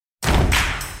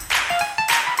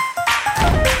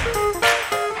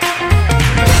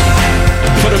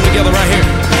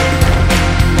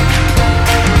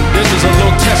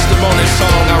Come on, this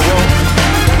song I wrote.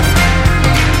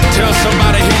 Tell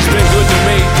somebody he's been good to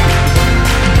me.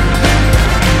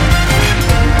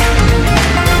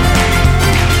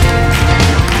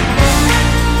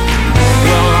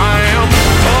 Well, I am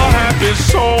a happy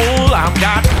soul. I've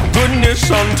got goodness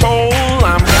untold.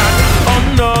 I've got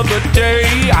another day.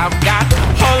 I've got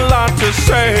a lot to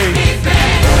say. He's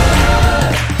been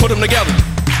good. Put them together.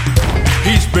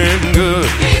 He's been good.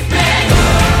 He's been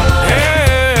good. Yeah,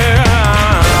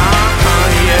 yeah.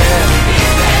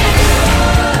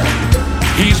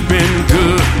 He's been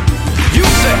good. You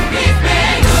say He's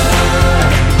been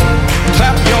good.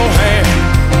 clap your hand.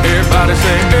 Everybody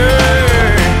say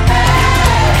hey.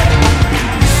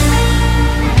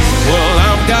 Well,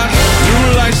 I've got new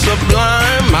light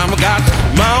sublime. I've got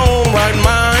my own right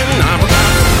mind. I've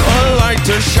got a light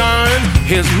to shine.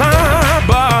 Here's mine.